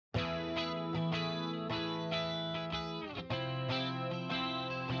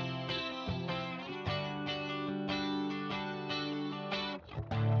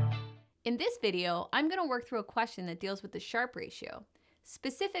In this video, I'm going to work through a question that deals with the Sharpe ratio.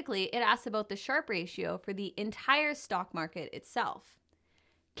 Specifically, it asks about the Sharpe ratio for the entire stock market itself.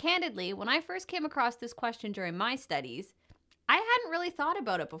 Candidly, when I first came across this question during my studies, I hadn't really thought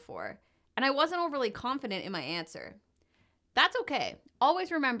about it before, and I wasn't overly confident in my answer. That's okay.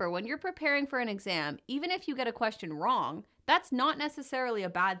 Always remember, when you're preparing for an exam, even if you get a question wrong, that's not necessarily a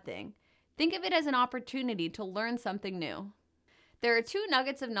bad thing. Think of it as an opportunity to learn something new. There are two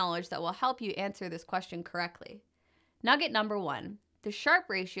nuggets of knowledge that will help you answer this question correctly. Nugget number one, the Sharpe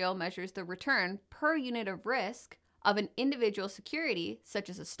ratio measures the return per unit of risk of an individual security,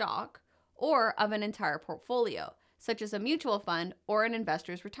 such as a stock, or of an entire portfolio, such as a mutual fund or an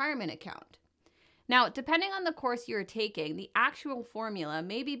investor's retirement account. Now, depending on the course you are taking, the actual formula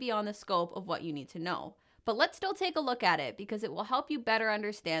may be beyond the scope of what you need to know, but let's still take a look at it because it will help you better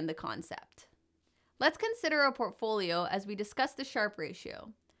understand the concept. Let's consider a portfolio as we discuss the Sharpe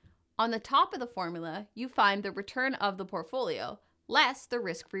ratio. On the top of the formula, you find the return of the portfolio less the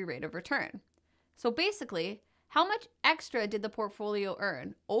risk-free rate of return. So basically, how much extra did the portfolio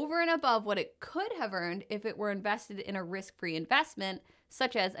earn over and above what it could have earned if it were invested in a risk-free investment,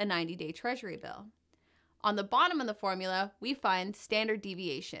 such as a 90-day treasury bill? On the bottom of the formula, we find standard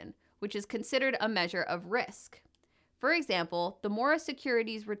deviation, which is considered a measure of risk. For example, the more a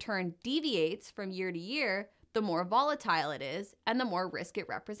security's return deviates from year to year, the more volatile it is and the more risk it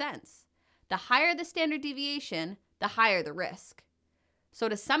represents. The higher the standard deviation, the higher the risk. So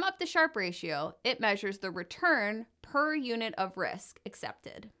to sum up the Sharpe ratio, it measures the return per unit of risk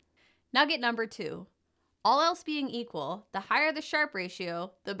accepted. Nugget number two, all else being equal, the higher the Sharpe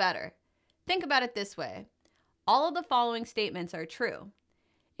ratio, the better. Think about it this way. All of the following statements are true.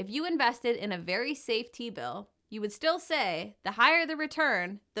 If you invested in a very safe T-bill, you would still say the higher the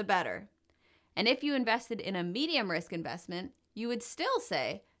return, the better. And if you invested in a medium risk investment, you would still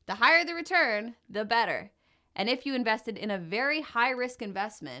say the higher the return, the better. And if you invested in a very high risk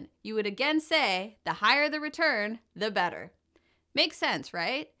investment, you would again say the higher the return, the better. Makes sense,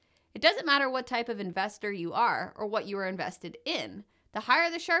 right? It doesn't matter what type of investor you are or what you are invested in. The higher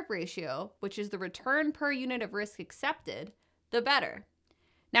the Sharpe ratio, which is the return per unit of risk accepted, the better.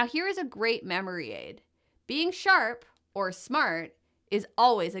 Now here is a great memory aid. Being sharp, or smart, is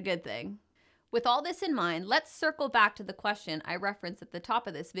always a good thing. With all this in mind, let's circle back to the question I referenced at the top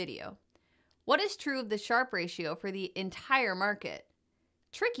of this video. What is true of the Sharpe ratio for the entire market?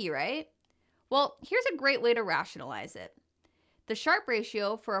 Tricky, right? Well, here's a great way to rationalize it. The Sharpe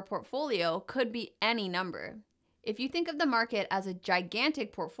ratio for a portfolio could be any number. If you think of the market as a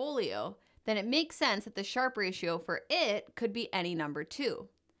gigantic portfolio, then it makes sense that the Sharpe ratio for it could be any number too.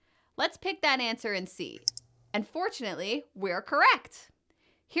 Let's pick that answer and see. And fortunately, we're correct.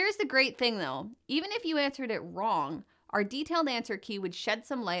 Here's the great thing though, even if you answered it wrong, our detailed answer key would shed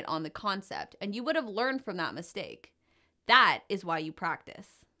some light on the concept and you would have learned from that mistake. That is why you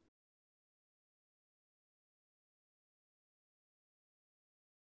practice.